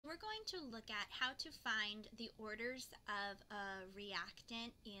going to look at how to find the orders of a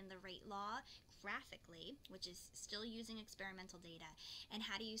reactant in the rate law graphically, which is still using experimental data, and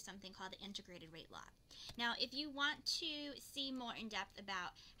how to use something called the integrated rate law. Now, if you want to see more in depth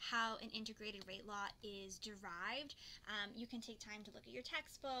about how an integrated rate law is derived, you can take time to look at your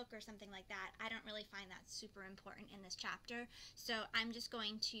textbook or something like that. I don't really find that super important in this chapter, so I'm just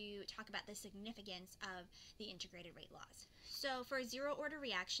going to talk about the significance of the integrated rate laws. So for a zero order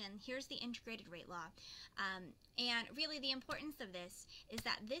reaction, here's the integrated rate law, and really the importance of this is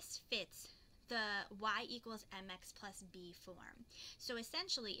that this fits the y equals mx plus b form. So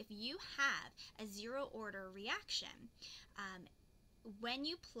essentially, if you have a zero order reaction, when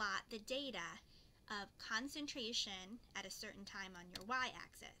you plot the data of concentration at a certain time on your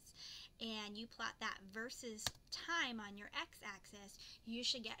y-axis, and you plot that versus time on your x-axis, you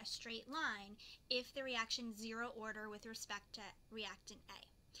should get a straight line if the reaction is zero order with respect to reactant A.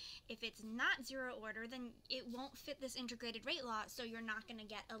 If it's not zero order, then it won't fit this integrated rate law, so you're not going to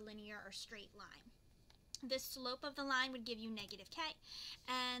get a linear or straight line. The slope of the line would give you negative k,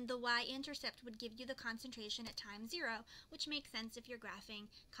 and the y-intercept would give you the concentration at time 0, which makes sense if you're graphing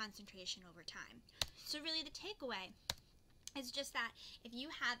concentration over time. So really the takeaway is just that if you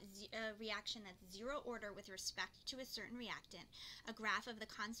have a reaction that's zero order with respect to a certain reactant, a graph of the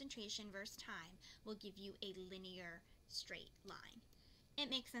concentration versus time will give you a linear straight line. It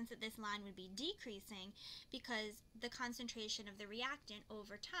makes sense that this line would be decreasing because the concentration of the reactant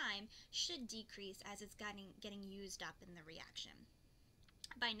over time should decrease as it's getting used up in the reaction.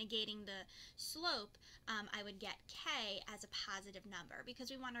 By negating the slope, I would get k as a positive number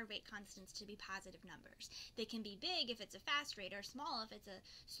because we want our rate constants to be positive numbers. They can be big if it's a fast rate or small if it's a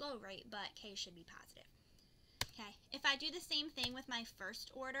slow rate, but k should be positive. Okay, if I do the same thing with my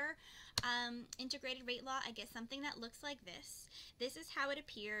first order integrated rate law, I get something that looks like this. This is how it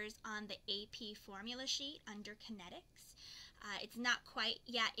appears on the AP formula sheet under Kinetics. It's not quite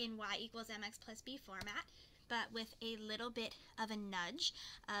yet in y equals mx plus b format, but with a little bit of a nudge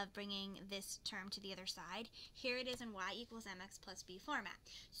of bringing this term to the other side, here it is in y equals mx plus b format.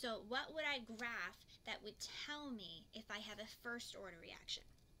 So what would I graph that would tell me if I have a first order reaction?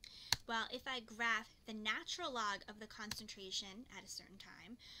 Well, if I graph the natural log of the concentration at a certain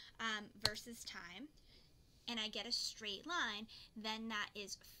time versus time, and I get a straight line, then that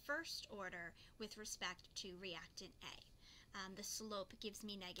is first order with respect to reactant A. The slope gives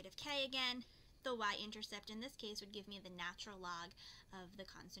me negative k again. The y-intercept in this case would give me the natural log of the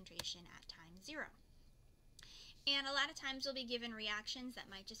concentration at time 0. And a lot of times you'll be given reactions that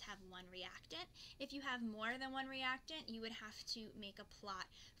might just have one reactant. If you have more than one reactant, you would have to make a plot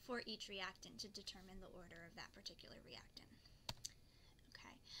for each reactant to determine the order of that particular reactant.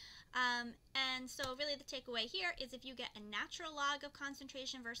 Okay, and so really the takeaway here is if you get a natural log of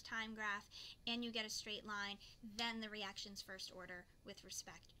concentration versus time graph and you get a straight line, then the reaction's first order with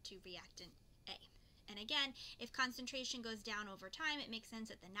respect to reactant A. And again, if concentration goes down over time, it makes sense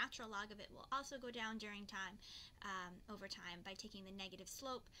that the natural log of it will also go down during time, over time. By taking the negative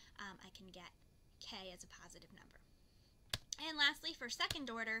slope, I can get k as a positive number. And lastly, for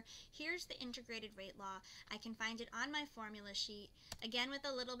second order, here's the integrated rate law. I can find it on my formula sheet. Again, with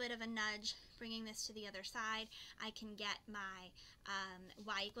a little bit of a nudge, bringing this to the other side, I can get my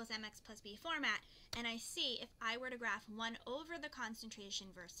y equals mx plus b format. And I see if I were to graph 1 over the concentration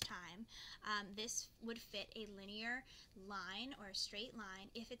versus time, this would fit a linear line or a straight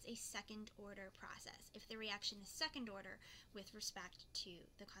line if it's a second order process, if the reaction is second order with respect to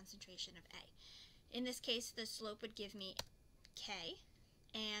the concentration of A. In this case, the slope would give me k,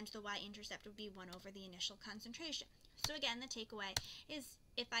 and the y-intercept would be 1 over the initial concentration. So again, the takeaway is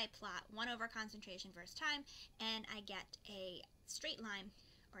if I plot 1 over concentration versus time, and I get a straight line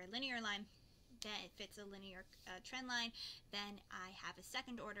or a linear line, then if it's a linear trend line, then I have a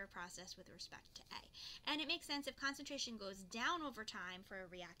second order process with respect to A. And it makes sense if concentration goes down over time for a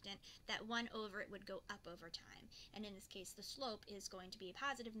reactant, that 1 over it would go up over time. And in this case, the slope is going to be a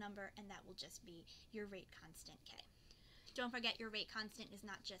positive number, and that will just be your rate constant K. Don't forget, your rate constant is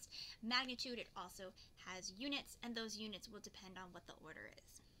not just magnitude, it also has units, and those units will depend on what the order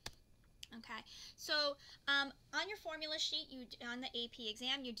is. Okay, so on your formula sheet, on the AP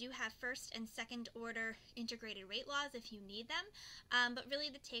exam, you do have first and second order integrated rate laws if you need them, but really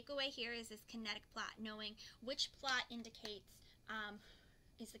the takeaway here is this kinetic plot, knowing which plot indicates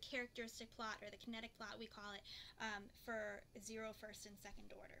is the characteristic plot, or the kinetic plot we call it, for 0, first, and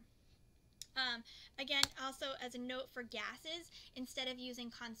second order. Again, also as a note for gases, instead of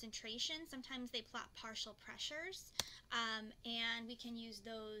using concentration, sometimes they plot partial pressures, and we can use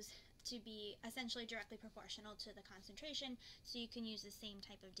those to be essentially directly proportional to the concentration, so you can use the same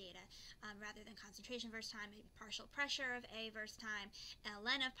type of data rather than concentration versus time, maybe partial pressure of A versus time,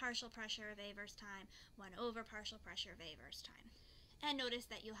 ln of partial pressure of A versus time, 1 over partial pressure of A versus time. And notice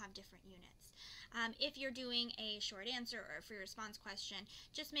that you'll have different units. If you're doing a short answer or a free response question,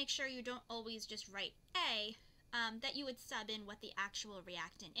 just make sure you don't always just write A, that you would sub in what the actual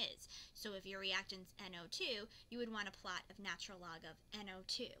reactant is. So if your reactant's NO2, you would want a plot of natural log of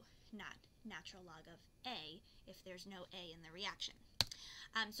NO2, not natural log of A if there's no A in the reaction.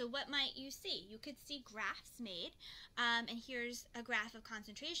 So what might you see? You could see graphs made, and here's a graph of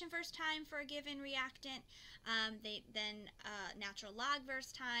concentration versus time for a given reactant, then natural log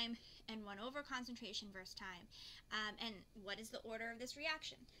versus time, and 1 over concentration versus time. And what is the order of this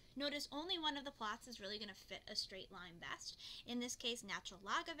reaction? Notice only one of the plots is really going to fit a straight line best. In this case, natural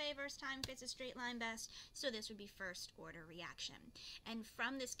log of A versus time fits a straight line best, so this would be first order reaction. And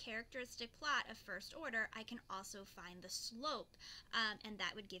from this characteristic plot of first order, I can also find the slope, and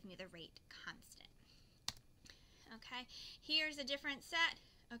that would give me the rate constant. Okay, here's a different set.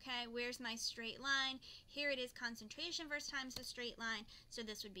 Okay, where's my straight line? Here it is, concentration versus time is a straight line, so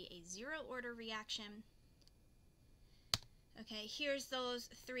this would be a 0 order reaction. Okay, here's those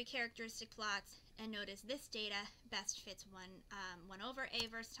 3 characteristic plots, and notice this data best fits 1 over A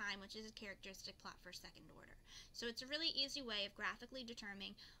versus time, which is a characteristic plot for second order. So it's a really easy way of graphically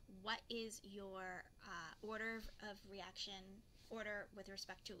determining what is your order of reaction order with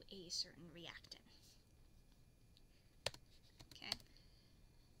respect to a certain reactant. Okay.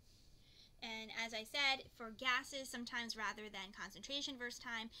 And as I said, for gases, sometimes rather than concentration versus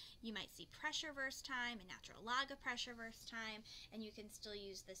time, you might see pressure versus time and natural log of pressure versus time, and you can still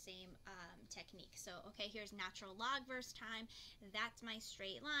use the same technique. So, okay, here's natural log versus time. That's my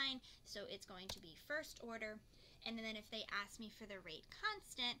straight line, so it's going to be first order. And then if they ask me for the rate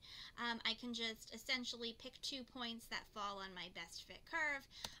constant, I can just essentially pick 2 points that fall on my best fit curve,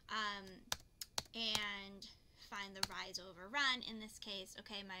 and find the rise over run. In this case,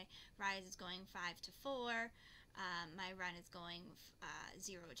 okay, my rise is going 5 to 4, my run is going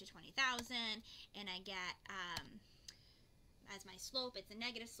 0 to 20,000, and I get, as my slope, it's a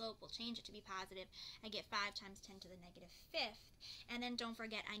negative slope, we'll change it to be positive, I get 5 times 10 to the negative 5th. And then don't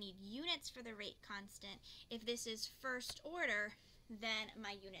forget, I need units for the rate constant. If this is first order, then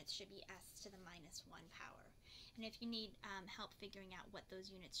my units should be s to the minus 1 power. And if you need help figuring out what those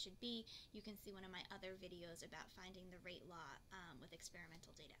units should be, you can see one of my other videos about finding the rate law with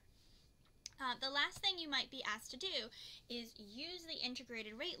experimental data. The last thing you might be asked to do is use the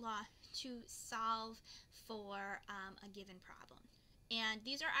integrated rate law to solve for a given problem. And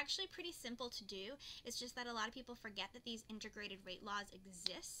these are actually pretty simple to do. It's just that a lot of people forget that these integrated rate laws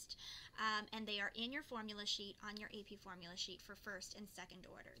exist, and they are in your formula sheet, on your AP formula sheet for first and second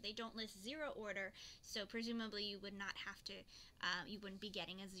order. They don't list 0 order, so presumably you would not have to, you wouldn't be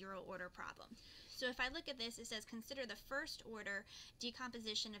getting a 0 order problem. So if I look at this, it says consider the first order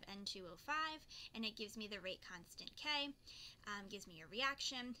decomposition of N2O5, and it gives me the rate constant K, gives me a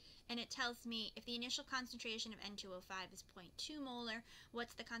reaction, and it tells me if the initial concentration of N2O5 is 0.2 molar,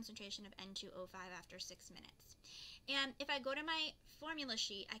 what's the concentration of N2O5 after 6 minutes. And if I go to my formula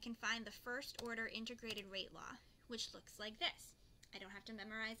sheet, I can find the first order integrated rate law, which looks like this. I don't have to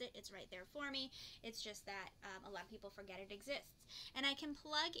memorize it, it's right there for me. It's just that a lot of people forget it exists. And I can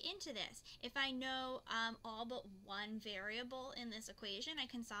plug into this. If I know all but one variable in this equation, I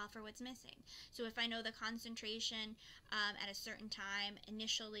can solve for what's missing. So if I know the concentration at a certain time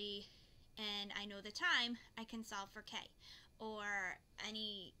initially, and I know the time, I can solve for K. Or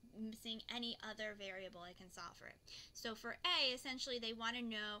missing any other variable, I can solve for it. So for A, essentially they want to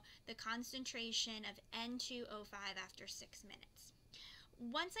know the concentration of N2O5 after 6 minutes.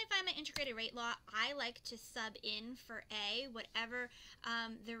 Once I find my integrated rate law, I like to sub in for A whatever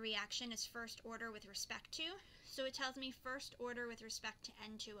the reaction is first order with respect to. So it tells me first order with respect to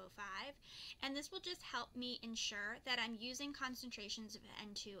N2O5, and this will just help me ensure that I'm using concentrations of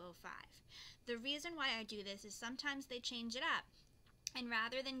N2O5. The reason why I do this is sometimes they change it up. And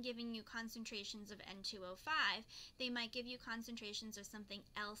rather than giving you concentrations of N2O5, they might give you concentrations of something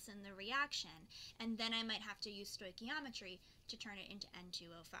else in the reaction, and then I might have to use stoichiometry to turn it into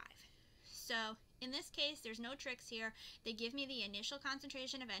N2O5. So in this case, there's no tricks here. They give me the initial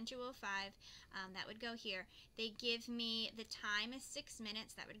concentration of N2O5, that would go here. They give me the time is 6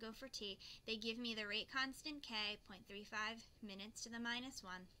 minutes, that would go for T. They give me the rate constant K, 0.35 minutes to the minus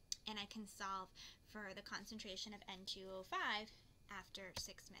 1, and I can solve for the concentration of N2O5 after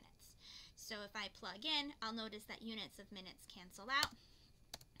 6 minutes. So if I plug in, I'll notice that units of minutes cancel out.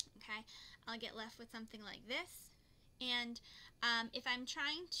 Okay, I'll get left with something like this, And if I'm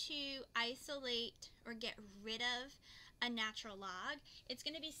trying to isolate or get rid of a natural log, it's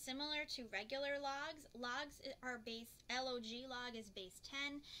going to be similar to regular logs. Logs are base, log log is base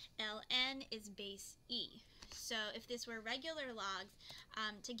 10, ln is base e. So if this were regular logs,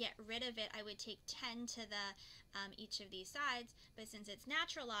 to get rid of it, I would take 10 to the each of these sides, but since it's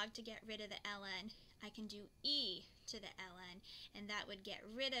natural log, to get rid of the ln, I can do e to the ln, and that would get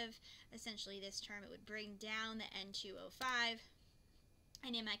rid of essentially this term. It would bring down the N2O5,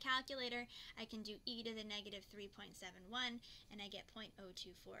 and in my calculator, I can do e to the negative 3.71, and I get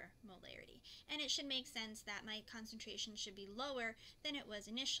 0.024 molarity. And it should make sense that my concentration should be lower than it was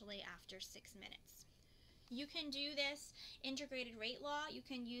initially after 6 minutes. You can do this integrated rate law. You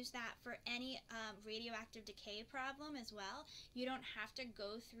can use that for any radioactive decay problem as well. You don't have to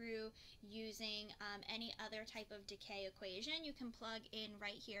go through using any other type of decay equation. You can plug in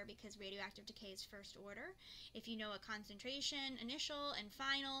right here because radioactive decay is first order. If you know a concentration, initial and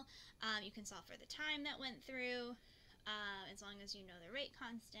final, you can solve for the time that went through, as long as you know the rate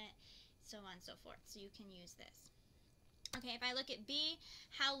constant, so on and so forth. So you can use this. Okay, if I look at B,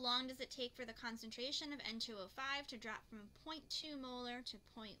 how long does it take for the concentration of N2O5 to drop from 0.2 molar to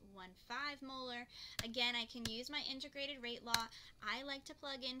 0.15 molar? Again, I can use my integrated rate law. I like to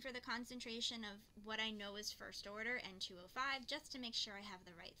plug in for the concentration of what I know is first order, N2O5, just to make sure I have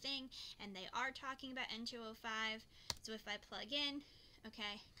the right thing. And they are talking about N2O5, so if I plug in,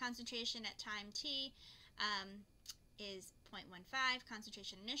 okay, concentration at time t is 0.15,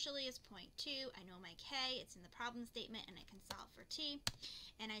 concentration initially is 0.2, I know my K, it's in the problem statement, and I can solve for T,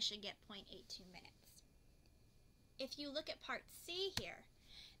 and I should get 0.82 minutes. If you look at part C here,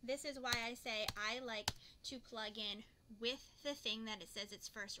 this is why I say I like to plug in with the thing that it says it's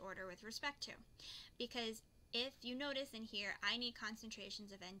first order with respect to, because if you notice in here, I need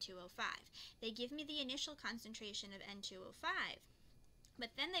concentrations of N2O5. They give me the initial concentration of N2O5, but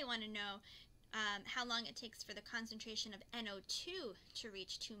then they want to know how long it takes for the concentration of NO2 to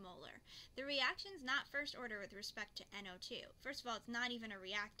reach 2 molar. The reaction's not first order with respect to NO2. First of all, it's not even a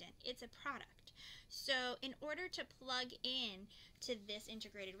reactant, it's a product. So in order to plug in to this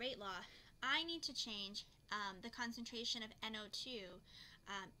integrated rate law, I need to change the concentration of NO2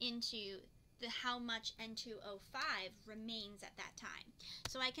 into how much N2O5 remains at that time.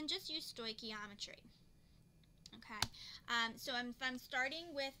 So I can just use stoichiometry. Okay, so if I'm starting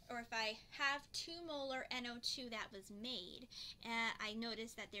with, or if I have 2 molar NO2 that was made, I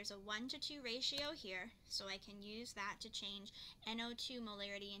notice that there's a 1:2 ratio here, so I can use that to change NO2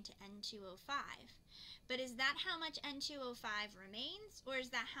 molarity into N2O5. But is that how much N2O5 remains, or is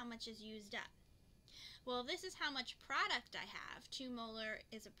that how much is used up? Well, this is how much product I have. 2 molar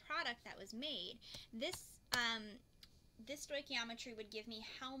is a product that was made. This stoichiometry would give me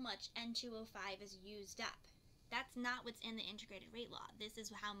how much N2O5 is used up. That's not what's in the integrated rate law. This is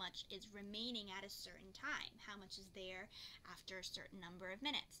how much is remaining at a certain time, how much is there after a certain number of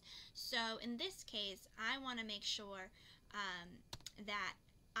minutes. So in this case, I want to make sure that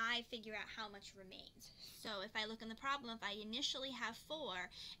I figure out how much remains. So if I look in the problem, if I initially have 4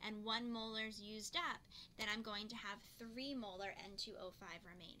 and 1 molar is used up, then I'm going to have 3 molar N2O5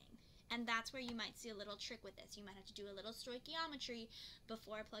 remaining. And that's where you might see a little trick with this. You might have to do a little stoichiometry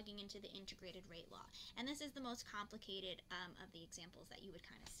before plugging into the integrated rate law. And this is the most complicated of the examples that you would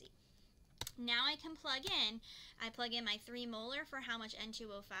kind of see. Now I can plug in. I plug in my 3 molar for how much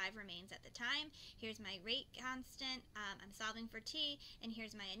N2O5 remains at the time. Here's my rate constant. I'm solving for T. And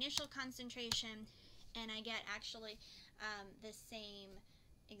here's my initial concentration. And I get actually the same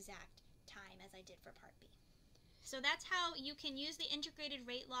exact time as I did for part B. So that's how you can use the integrated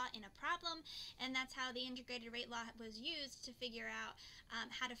rate law in a problem, and that's how the integrated rate law was used to figure out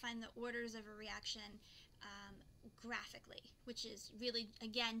how to find the orders of a reaction graphically, which is really,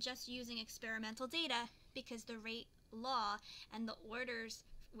 again, just using experimental data, because the rate law and the orders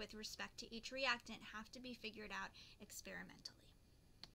with respect to each reactant have to be figured out experimentally.